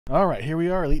Alright, here we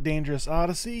are, Elite Dangerous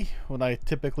Odyssey, what I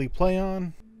typically play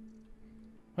on.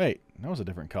 Wait, that was a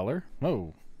different color.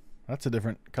 Oh, that's a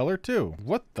different color too.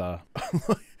 What the?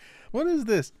 What is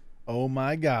this? Oh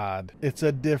my god, it's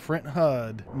a different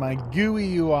HUD. My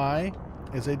GUI UI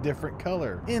is a different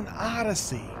color in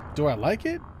Odyssey. Do I like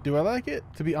it? Do I like it?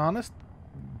 To be honest,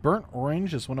 burnt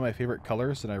orange is one of my favorite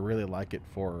colors, and I really like it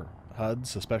for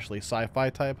HUDs, especially sci-fi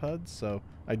type HUDs, so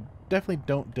I definitely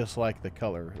don't dislike the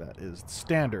color that is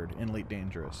standard in Elite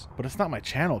Dangerous. But it's not my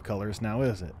channel colors now,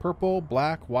 is it? Purple,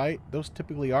 black, white, those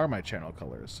typically are my channel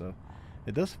colors, so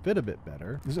it does fit a bit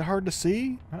better. Is it hard to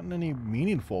see? Not in any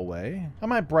meaningful way. I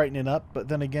might brighten it up, but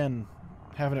then again,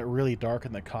 having it really dark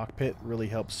in the cockpit really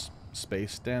helps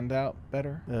space stand out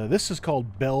better. This is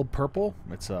called Bell Purple.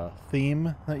 It's a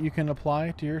theme that you can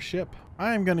apply to your ship.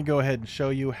 I'm going to go ahead and show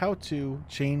you how to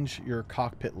change your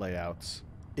cockpit layouts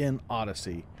in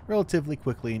Odyssey relatively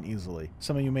quickly and easily.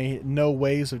 Some of you may know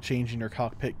ways of changing your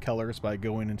cockpit colors by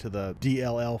going into the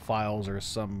DLL files or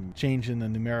some change in the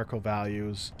numerical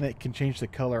values. And it can change the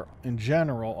color in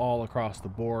general all across the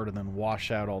board and then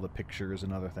wash out all the pictures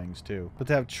and other things too. But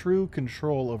to have true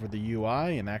control over the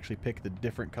UI and actually pick the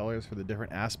different colors for the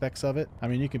different aspects of it, I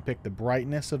mean, you can pick the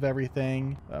brightness of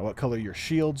everything, what color your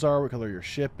shields are, what color your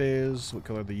ship is, what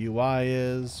color the UI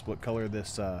is, what color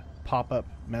this pop-up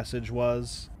message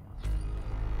was.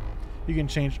 You can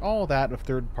change all that with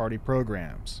third-party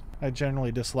programs. I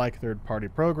generally dislike third-party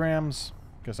programs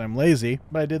because I'm lazy,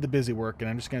 but I did the busy work, and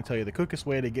I'm just going to tell you the quickest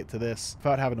way to get to this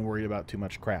without having to worry about too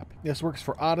much crap. This works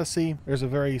for Odyssey. There's a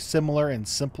very similar and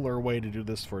simpler way to do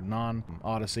this for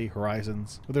non-Odyssey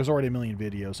Horizons, but there's already a million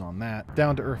videos on that.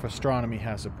 Down to Earth Astronomy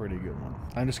has a pretty good one.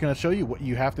 I'm just going to show you what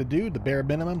you have to do, the bare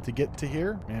minimum, to get to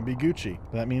here and be Gucci.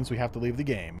 That means we have to leave the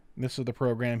game. This is the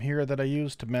program here that I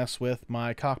use to mess with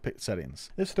my cockpit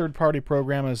settings. This third-party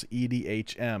program is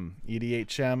EDHM.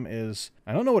 EDHM is,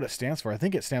 I don't know what it stands for. I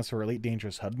think it stands for Elite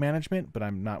Dangerous HUD Management, but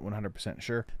I'm not 100%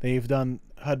 sure. They've done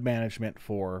HUD management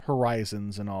for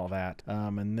Horizons and all that.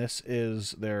 And this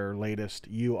is their latest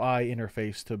UI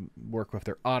interface to work with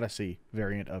their Odyssey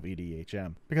variant of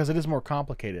EDHM, because it is more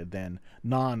complicated than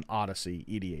non-Odyssey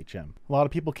EDHM. A lot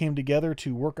of people came together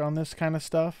to work on this kind of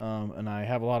stuff, and I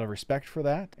have a lot of respect for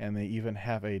that, and they even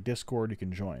have a Discord you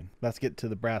can join. Let's get to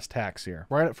the brass tacks here.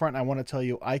 Right up front, I want to tell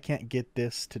you I can't get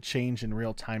this to change in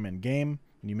real time in game.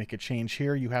 When you make a change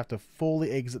here, you have to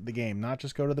fully exit the game, not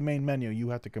just go to the main menu. You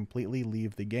have to completely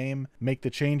leave the game, make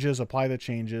the changes, apply the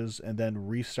changes, and then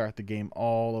restart the game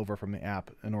all over from the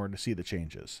app in order to see the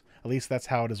changes. At least that's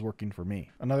how it is working for me.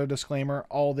 Another disclaimer,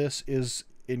 all this is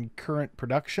in current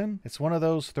production. It's one of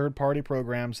those third-party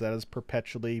programs that is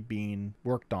perpetually being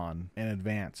worked on and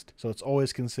advanced. So it's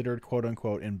always considered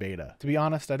quote-unquote in beta. To be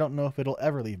honest, I don't know if it'll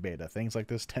ever leave beta. Things like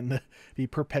this tend to be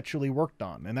perpetually worked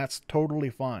on, and that's totally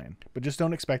fine. But just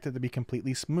don't expect it to be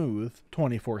completely smooth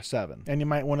 24/7. And you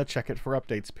might want to check it for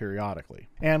updates periodically.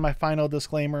 And my final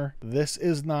disclaimer, this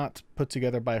is not put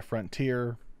together by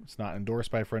Frontier. It's not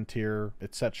endorsed by Frontier,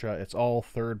 etc. It's all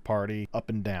third party, up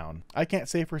and down. I can't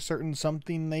say for certain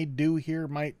something they do here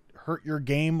might hurt your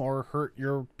game or hurt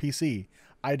your PC.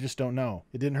 I just don't know.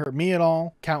 It didn't hurt me at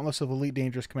all. Countless of Elite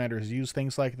Dangerous commanders use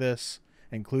things like this,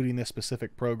 including this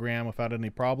specific program, without any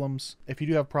problems. If you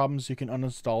do have problems, you can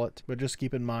uninstall it, but just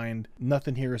keep in mind,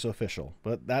 nothing here is official.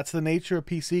 But that's the nature of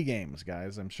PC games,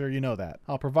 guys. I'm sure you know that.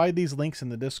 I'll provide these links in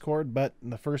the Discord, but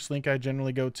the first link I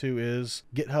generally go to is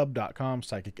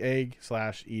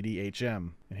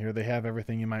github.com/psychicegg/EDHM. And here they have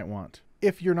everything you might want.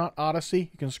 If you're not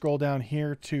Odyssey, you can scroll down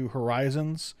here to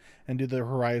Horizons and do the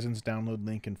Horizons download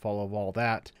link and follow all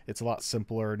that. It's a lot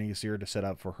simpler and easier to set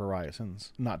up for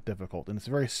Horizons. Not difficult, and it's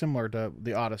very similar to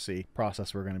the Odyssey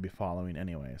process we're going to be following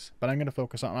anyways. But I'm going to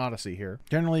focus on Odyssey here.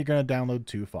 Generally, you're going to download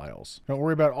 2 files. Don't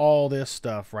worry about all this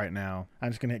stuff right now.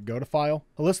 I'm just going to hit go to file.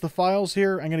 A list of files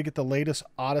here. I'm going to get the latest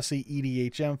Odyssey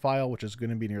EDHM file, which is going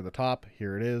to be near the top.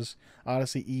 Here it is.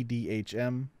 Odyssey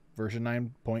EDHM version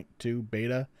 9.2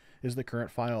 beta is the current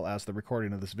file as the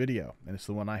recording of this video, and it's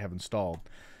the one I have installed.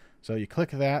 So you click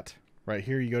that right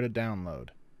here, you go to download.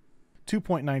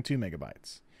 2.92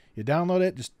 megabytes. You download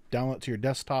it, just download it to your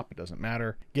desktop, it doesn't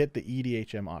matter. Get the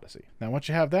EDHM Odyssey. Now once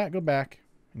you have that, go back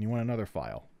and you want another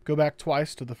file. Go back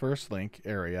twice to the first link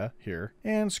area here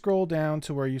and scroll down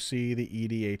to where you see the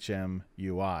EDHM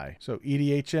UI. So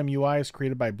EDHM UI is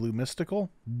created by Blue Mystic,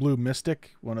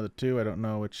 one of the two. I don't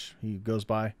know which he goes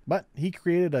by, but he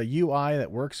created a UI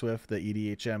that works with the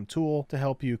EDHM tool to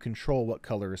help you control what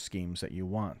color schemes that you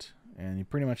want. And you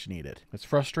pretty much need it. It's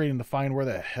frustrating to find where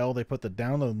the hell they put the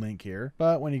download link here,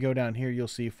 but when you go down here, you'll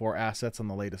see 4 assets on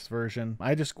the latest version.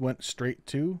 I just went straight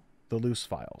to the loose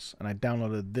files, and I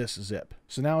downloaded this zip.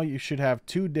 So now you should have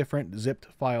 2 different zipped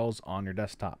files on your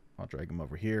desktop. I'll drag them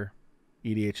over here.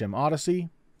 EDHM Odyssey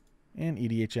and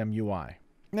EDHM UI.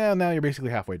 Now you're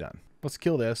basically halfway done. Let's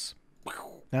kill this.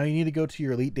 Now you need to go to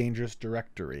your Elite Dangerous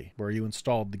directory where you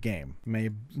installed the game. You may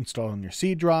install it on your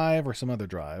C drive or some other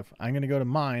drive. I'm going to go to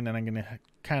mine, and I'm going to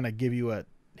kind of give you a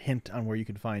hint on where you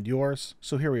can find yours.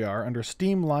 So here we are under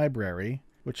Steam Library,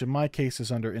 which in my case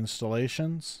is under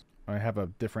Installations. I have a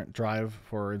different drive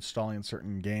for installing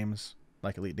certain games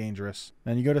like Elite Dangerous.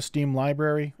 Then you go to Steam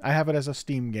Library. I have it as a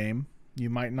Steam game. You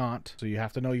might not, so you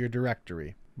have to know your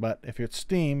directory. But if it's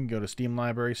Steam, go to Steam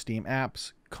Library, Steam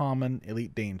Apps, Common,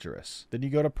 Elite Dangerous. Then you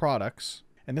go to Products,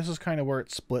 and this is kind of where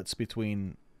it splits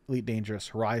between Elite Dangerous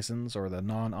Horizons, or the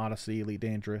non-Odyssey Elite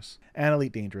Dangerous, and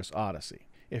Elite Dangerous Odyssey.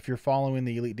 If you're following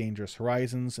the Elite Dangerous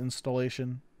Horizons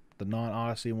installation, the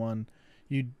non-Odyssey one,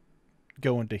 you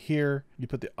go into here, you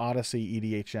put the Odyssey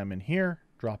EDHM in here,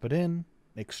 drop it in,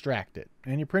 extract it,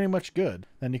 and you're pretty much good.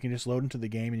 Then you can just load into the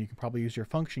game, and you can probably use your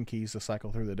function keys to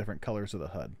cycle through the different colors of the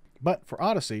HUD. But for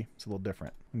Odyssey, it's a little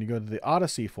different. When you go to the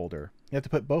Odyssey folder, you have to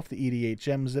put both the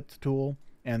EDHM zipped tool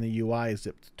and the UI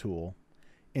zipped tool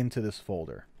into this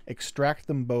folder. Extract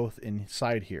them both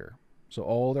inside here. So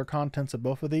all their contents of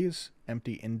both of these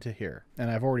empty into here. And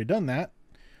I've already done that.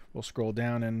 We'll scroll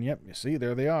down and yep, you see,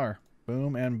 there they are.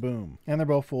 Boom and boom. And they're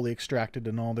both fully extracted,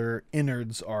 and all their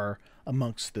innards are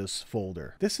amongst this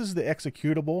folder. This is the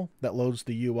executable that loads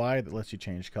the UI that lets you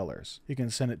change colors. You can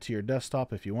send it to your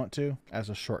desktop if you want to as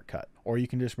a shortcut, or you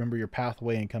can just remember your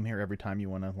pathway and come here every time you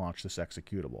want to launch this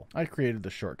executable. I created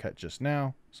the shortcut just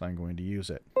now, so I'm going to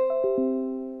use it.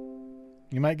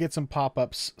 You might get some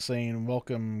pop-ups saying,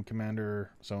 welcome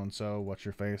Commander so-and-so, what's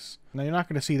your face? Now you're not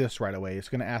going to see this right away. It's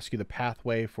going to ask you the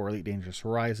pathway for Elite Dangerous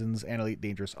Horizons and Elite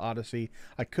Dangerous Odyssey.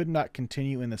 I could not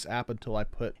continue in this app until I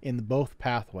put in both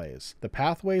pathways. The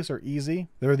pathways are easy.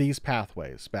 There are these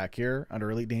pathways back here under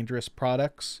Elite Dangerous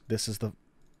Products. This is the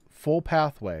full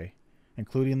pathway,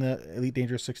 including the Elite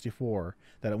Dangerous 64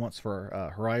 that it wants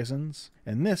for Horizons.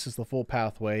 And this is the full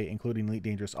pathway, including Elite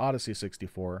Dangerous Odyssey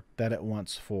 64, that it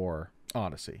wants for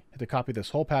Odyssey. You have to copy this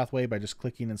whole pathway by just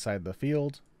clicking inside the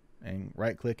field and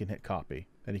right click and hit copy.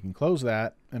 Then you can close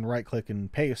that and right click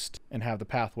and paste and have the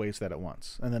pathways that it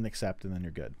wants, and then accept, and then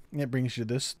you're good. And it brings you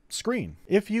to this screen.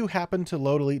 If you happen to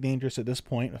load Elite Dangerous at this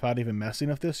point without even messing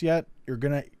with this yet,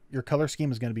 your color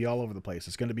scheme is going to be all over the place.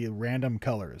 It's going to be random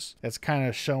colors. It's kind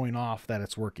of showing off that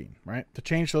it's working, right? To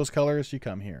change those colors, you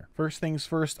come here. First things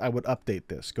first, I would update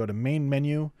this. Go to main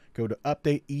menu, go to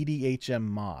update EDHM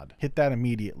mod. Hit that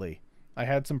immediately. I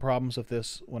had some problems with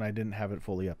this when I didn't have it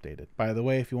fully updated. By the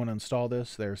way, if you want to install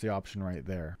this, there's the option right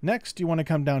there. Next, you want to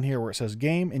come down here where it says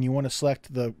game, and you want to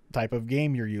select the type of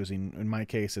game you're using. In my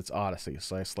case, it's Odyssey,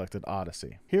 so I selected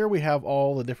Odyssey. Here we have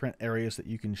all the different areas that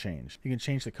you can change. You can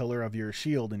change the color of your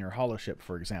shield in your holoship,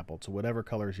 for example, to whatever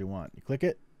colors you want. You click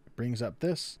it, it brings up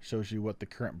this, shows you what the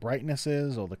current brightness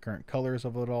is, or the current colors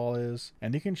of it all is,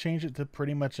 and you can change it to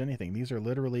pretty much anything. These are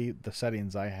literally the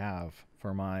settings I have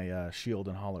for my shield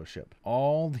and holoship.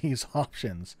 All these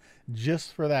options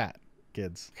just for that,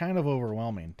 kids. Kind of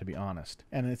overwhelming, to be honest.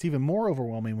 And it's even more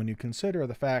overwhelming when you consider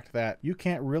the fact that you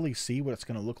can't really see what it's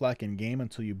going to look like in game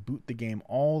until you boot the game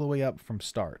all the way up from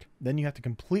start. Then you have to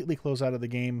completely close out of the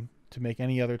game to make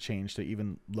any other change to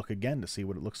even look again to see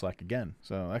what it looks like again.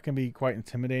 So that can be quite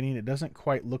intimidating. It doesn't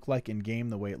quite look like in game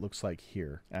the way it looks like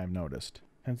here, I've noticed.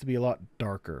 Tends to be a lot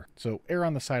darker. So err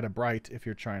on the side of bright if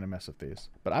you're trying to mess with these.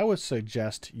 But I would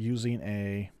suggest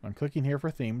using I'm clicking here for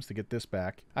themes to get this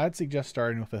back. I'd suggest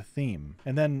starting with a theme.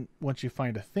 And then once you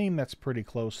find a theme that's pretty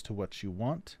close to what you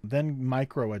want, then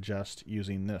micro adjust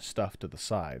using this stuff to the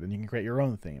side. And you can create your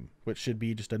own theme, which should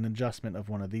be just an adjustment of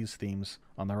one of these themes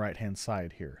on the right hand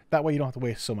side here. That way you don't have to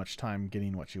waste so much time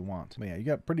getting what you want. But yeah, you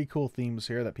got pretty cool themes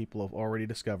here that people have already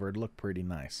discovered look pretty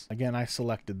nice. Again, I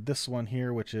selected this one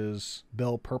here, which is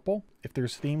Bell Purple. If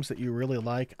there's themes that you really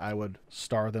like, I would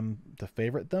star them to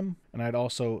favorite them. And I'd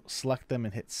also select them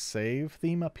and hit save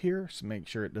theme up here, so make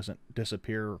sure it doesn't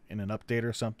disappear in an update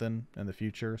or something in the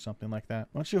future, something like that.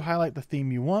 Once you highlight the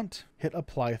theme you want, hit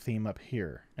apply theme up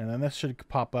here. And then this should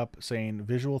pop up saying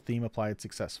visual theme applied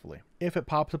successfully. If it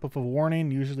pops up with a warning,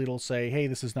 usually it'll say, hey,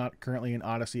 this is not currently an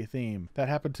Odyssey theme. That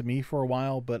happened to me for a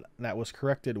while, but that was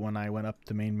corrected when I went up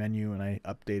to main menu and I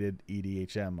updated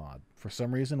EDHM mod. For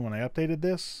some reason, when I updated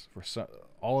this,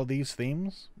 all of these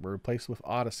themes were replaced with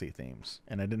Odyssey themes,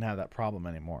 and I didn't have that problem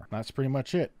anymore. That's pretty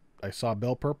much it. I saw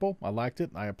Bell Purple, I liked it,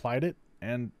 I applied it,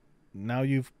 and now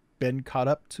you've been caught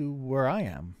up to where I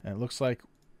am. And it looks like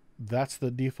that's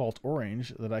the default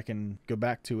orange that I can go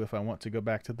back to if I want to go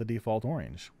back to the default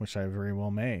orange, which I very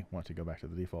well may want to go back to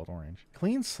the default orange.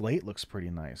 Clean slate looks pretty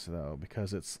nice though,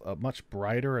 because it's a much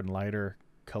brighter and lighter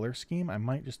color scheme. I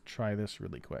might just try this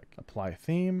really quick. Apply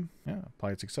theme. Yeah,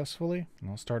 applied successfully. And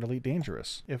I'll start Elite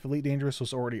Dangerous. If Elite Dangerous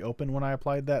was already open when I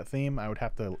applied that theme, I would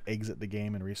have to exit the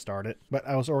game and restart it. But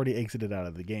I was already exited out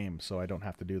of the game, so I don't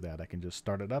have to do that. I can just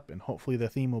start it up and hopefully the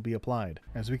theme will be applied.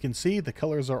 As we can see, the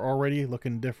colors are already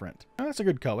looking different. Oh, that's a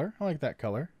good color. I like that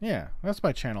color. Yeah, that's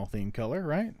my channel theme color,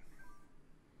 right?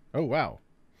 Oh, wow.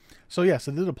 So yes,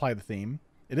 it did apply the theme.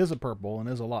 It is a purple and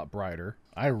is a lot brighter.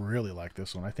 I really like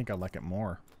this one. I think I like it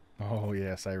more. Oh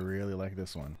yes, I really like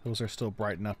this one. Those are still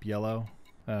brightened up yellow.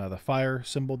 The fire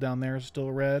symbol down there is still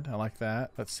red. I like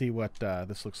that. Let's see what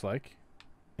this looks like.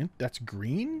 That's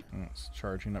green? Oh, it's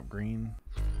charging up green.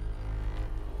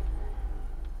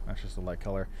 That's just a light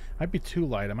color. Might be too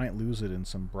light. I might lose it in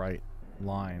some bright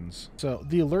lines. So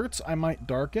the alerts I might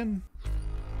darken.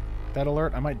 That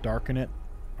alert, I might darken it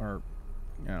or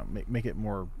make it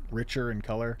more richer in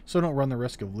color, so I don't run the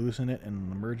risk of losing it in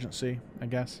an emergency, I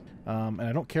guess. And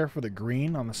I don't care for the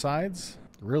green on the sides.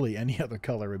 Really, any other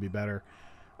color would be better.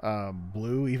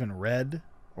 Blue, even red,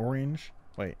 orange.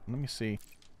 Wait, let me see.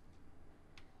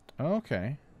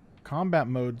 Okay. Combat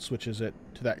mode switches it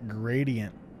to that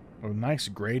gradient, a nice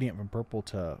gradient from purple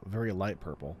to very light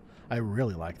purple. I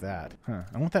really like that.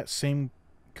 I want that same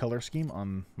color scheme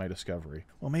on my Discovery.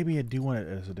 Well, maybe I do want it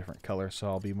as a different color, so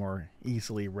I'll be more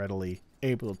readily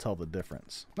able to tell the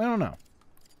difference. I don't know.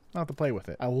 I'll have to play with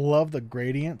it. I love the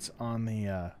gradients on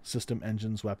the system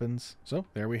engines weapons. So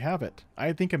there we have it.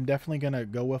 I think I'm definitely going to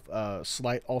go with a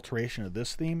slight alteration of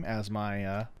this theme as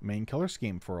my main color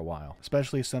scheme for a while.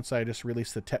 Especially since I just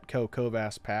released the Tetco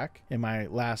Kovas pack in my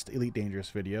last Elite Dangerous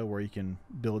video, where you can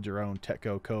build your own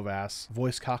Tetco Kovas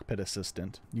voice cockpit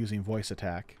assistant using voice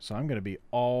attack. So I'm going to be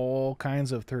all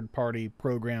kinds of third-party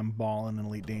program balling in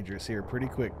Elite Dangerous here pretty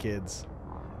quick, kids.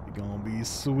 Gonna be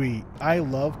sweet. I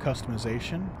love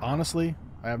customization. Honestly,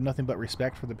 I have nothing but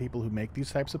respect for the people who make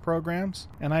these types of programs,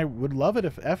 and I would love it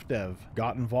if FDev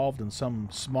got involved in some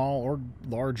small or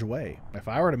large way. If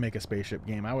I were to make a spaceship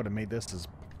game, I would have made this as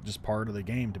just part of the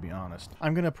game, to be honest.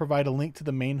 I'm going to provide a link to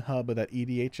the main hub of that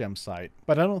EDHM site,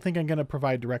 but I don't think I'm going to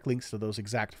provide direct links to those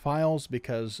exact files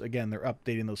because, again, they're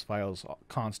updating those files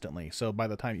constantly. So by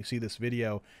the time you see this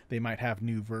video, they might have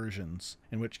new versions,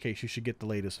 in which case you should get the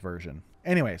latest version.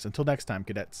 Anyways, until next time,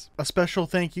 cadets. A special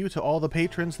thank you to all the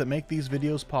patrons that make these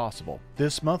videos possible.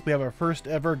 This month we have our first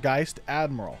ever Geist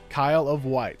Admiral, Kyle of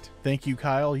White. Thank you,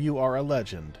 Kyle, you are a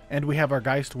legend. And we have our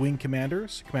Geist Wing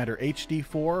Commanders, Commander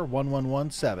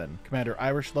HD4-1117, Commander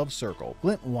Irish Love Circle,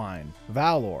 Glintwine,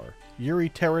 Valor, Yuri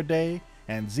Terraday,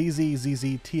 and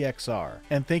ZZZZTXR.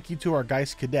 And thank you to our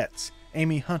Geist Cadets,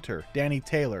 Amy Hunter, Danny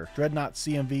Taylor, Dreadnought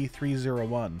CMV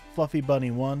 301, Fluffy Bunny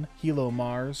 1, Hilo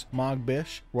Mars, Mog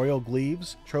Bish, Royal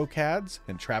Gleaves, Trocads,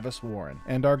 and Travis Warren.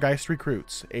 And our Geist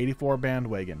recruits, 84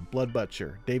 Bandwagon, Blood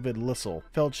Butcher, David Lissel,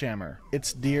 Feldshammer,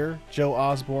 It's Deer, Joe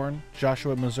Osborne,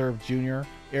 Joshua Meserve Jr.,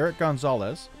 Eric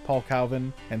Gonzalez, Paul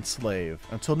Calvin, and Slave.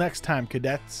 Until next time,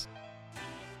 cadets.